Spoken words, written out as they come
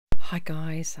Hi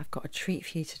guys, I've got a treat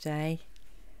for you today.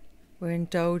 We're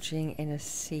indulging in a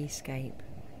seascape.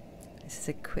 This is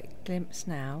a quick glimpse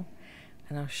now,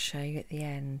 and I'll show you at the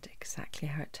end exactly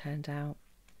how it turned out.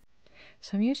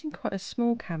 So I'm using quite a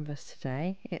small canvas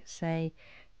today. It's a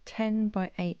 10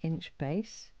 by 8 inch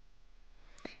base,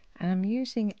 and I'm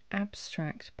using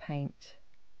abstract paint,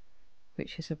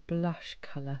 which is a blush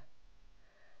colour.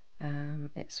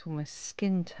 It's almost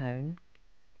skin tone,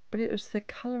 but it was the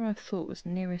colour I thought was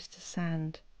nearest to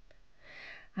sand.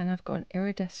 And I've got an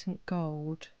iridescent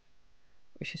gold,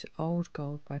 which is Old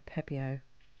Gold by Pebeo,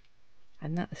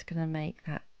 and that's going to make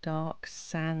that dark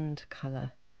sand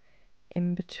colour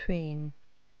in between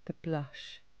the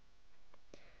blush.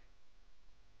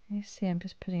 You see, I'm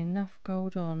just putting enough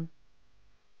gold on.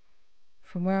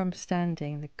 From where I'm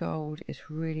standing, the gold is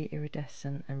really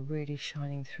iridescent and really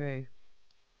shining through.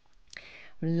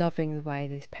 I'm loving the way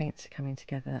these paints are coming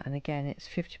together, and again it's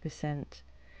 50%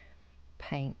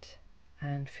 paint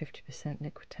and 50%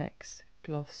 Liquitex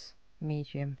gloss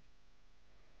medium,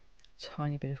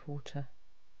 tiny bit of water.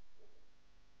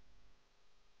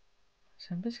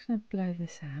 So I'm just going to blow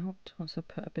this out once I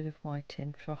put a bit of white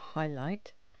in for a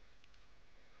highlight.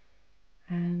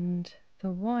 And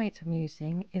the white I'm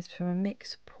using is from a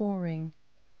mixed pouring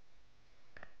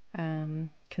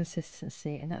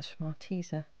consistency, and that's from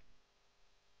Arteza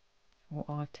or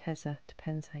Arteza,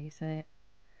 depends how you say it.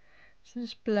 So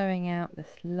just blowing out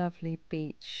this lovely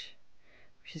beach,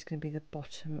 which is going to be the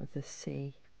bottom of the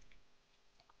sea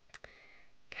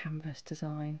canvas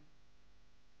design.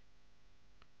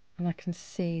 And I can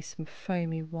see some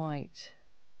foamy white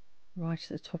right at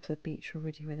the top of the beach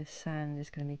already, where the sand is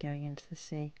going to be going into the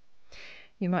sea.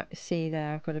 You might see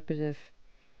there I've got a bit of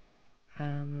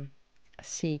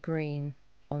sea green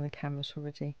on the canvas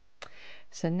already.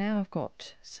 So now I've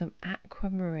got some Aqua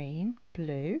Marine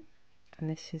Blue, and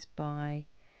this is by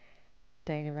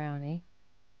Daler Rowney.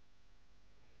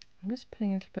 I'm just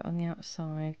putting a little bit on the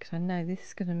outside because I know this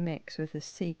is going to mix with the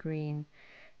sea green,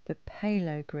 the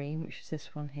Palo green, which is this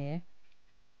one here.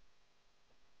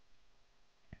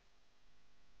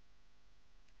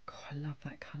 God, I love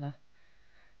that colour.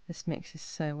 This mixes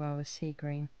so well with sea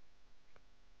green.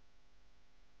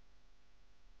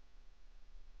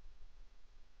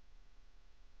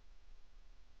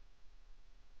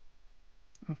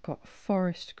 I've got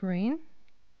forest green.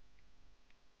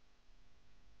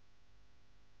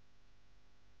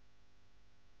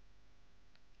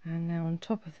 And now on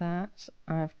top of that,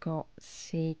 I've got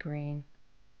sea green.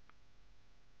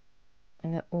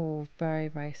 And they're all very,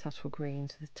 very subtle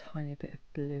greens with a tiny bit of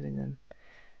blue in them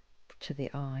to the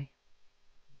eye.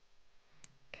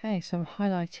 Okay, so I'm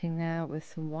highlighting now with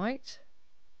some white.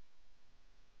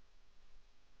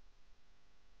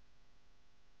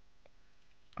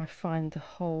 I find the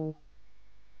whole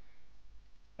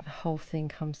thing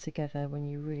comes together when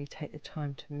you really take the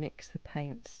time to mix the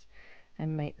paints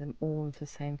and make them all of the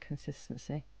same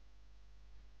consistency.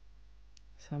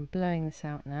 So I'm blowing this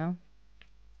out now,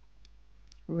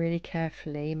 really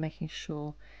carefully, making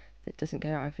sure that it doesn't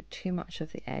go over too much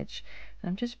of the edge. And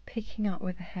I'm just picking up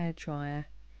with a hairdryer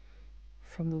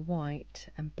from the white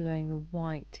and blowing the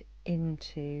white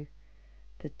into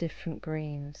the different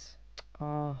greens.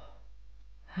 Oh,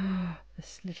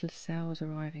 this little cells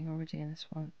arriving already in this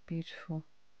one. Beautiful.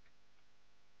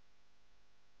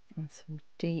 And some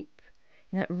deep,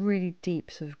 that really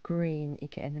deep sort of green you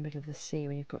get in the middle of the sea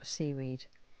when you've got seaweed.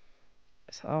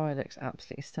 So, oh, it looks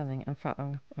absolutely stunning. In fact,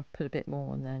 I've put a bit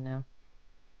more on there now.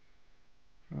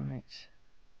 Right,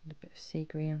 a little bit of sea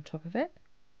green on top of it.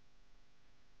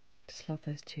 Just love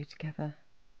those two together.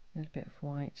 A little bit of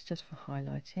white just for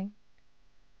highlighting.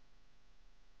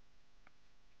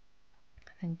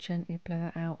 And then gently blow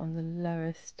that out on the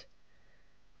lowest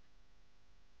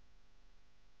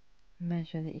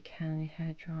measure that you can on your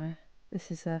hairdryer.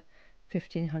 This is a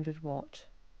 1500 watt.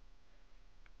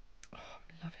 Oh,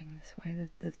 I'm loving this way.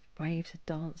 The waves are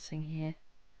dancing here.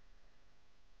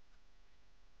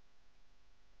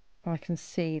 I can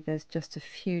see there's just a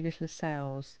few little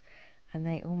cells, and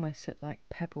they almost look like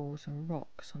pebbles and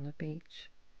rocks on the beach.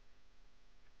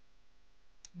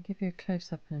 I'll give you a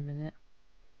close-up in a minute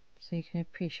so you can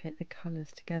appreciate the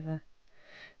colours together.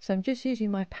 So I'm just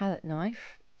using my palette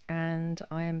knife, and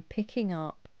I am picking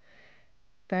up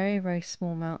very, very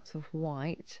small amounts of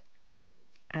white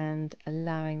and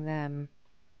allowing them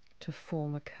to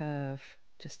form a curve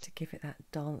just to give it that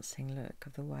dancing look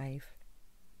of the wave.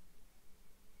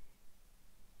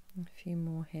 A few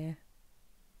more here.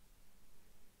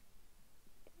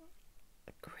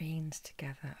 The greens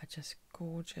together are just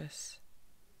gorgeous.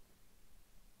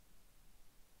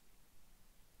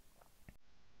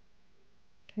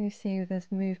 Can you see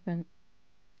there's movement?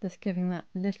 Just giving that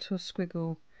little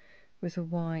squiggle with the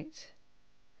white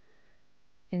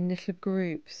in little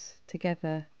groups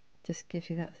together, just gives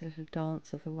you that little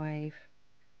dance of the wave.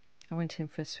 I went in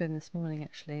for a swim this morning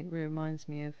actually. It really reminds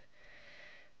me of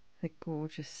the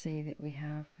gorgeous sea that we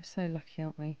have. We're so lucky,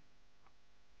 aren't we,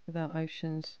 with our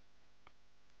oceans.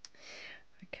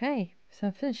 Okay, so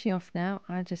I'm finishing off now.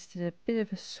 I just did a bit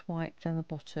of a swipe down the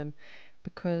bottom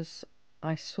because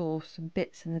I saw some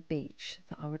bits in the beach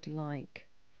that I would like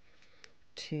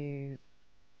to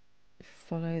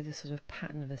follow the sort of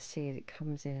pattern of the sea as it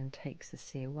comes in and takes the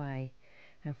sea away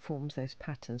and forms those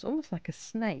patterns, almost like a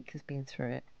snake has been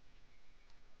through it.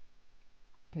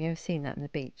 Have you ever seen that in the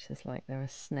beach? There's like there are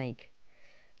snake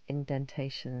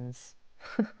indentations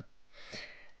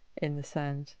in the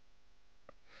sand.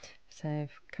 So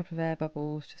a couple of air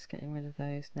bubbles, just getting rid of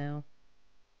those now.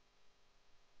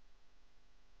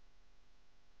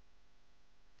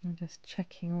 I'm just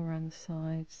checking all around the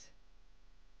sides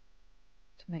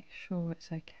to make sure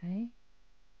it's okay.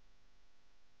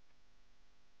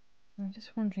 I'm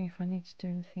just wondering if I need to do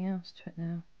anything else to it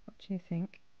now. What do you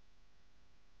think?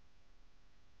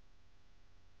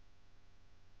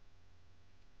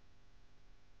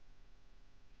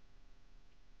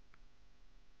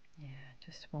 Yeah,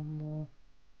 just one more.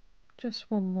 Just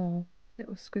one more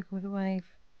little squiggle with a wave.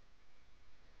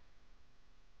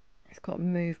 It's got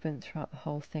movement throughout the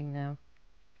whole thing now.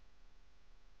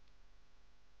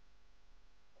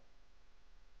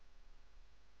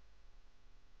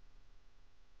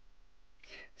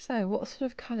 So what sort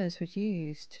of colours would you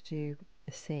use to do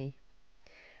the sea?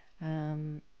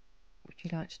 Would you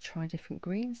like to try different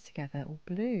greens together or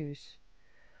blues?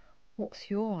 What's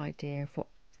your idea of what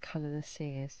colour the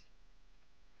sea is?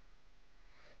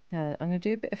 Now I'm going to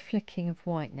do a bit of flicking of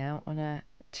white now on a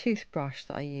toothbrush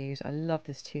that I use. I love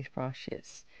this toothbrush.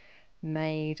 It's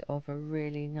made of a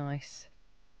really nice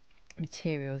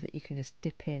material that you can just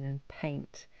dip in and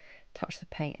paint, touch the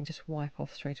paint and just wipe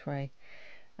off straight away.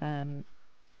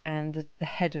 And the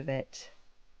head of it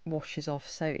washes off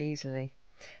so easily.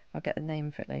 I'll get the name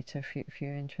of it later if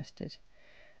you're interested.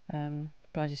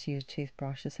 But I just use a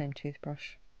toothbrush, the same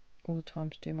toothbrush, all the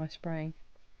time to do my spraying.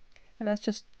 And that's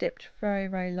just dipped very,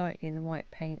 very lightly in the white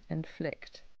paint and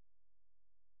flicked.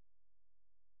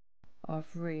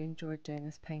 I've really enjoyed doing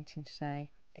this painting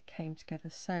today. It came together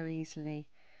so easily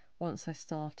once I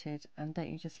started, and don't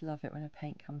you just love it when a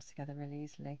paint comes together really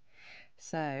easily?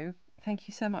 So thank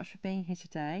you so much for being here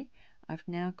today. I've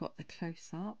now got the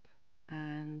close-up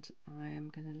and I am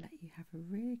going to let you have a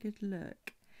really good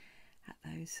look at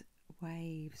those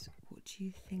waves. What do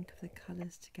you think of the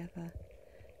colours together?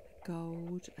 The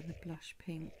gold and the blush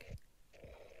pink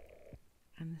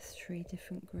and the three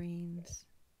different greens.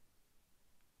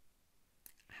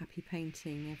 Happy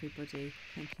painting, everybody.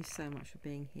 Thank you so much for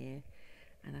being here,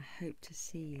 and I hope to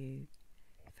see you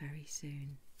very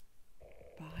soon.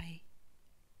 Bye.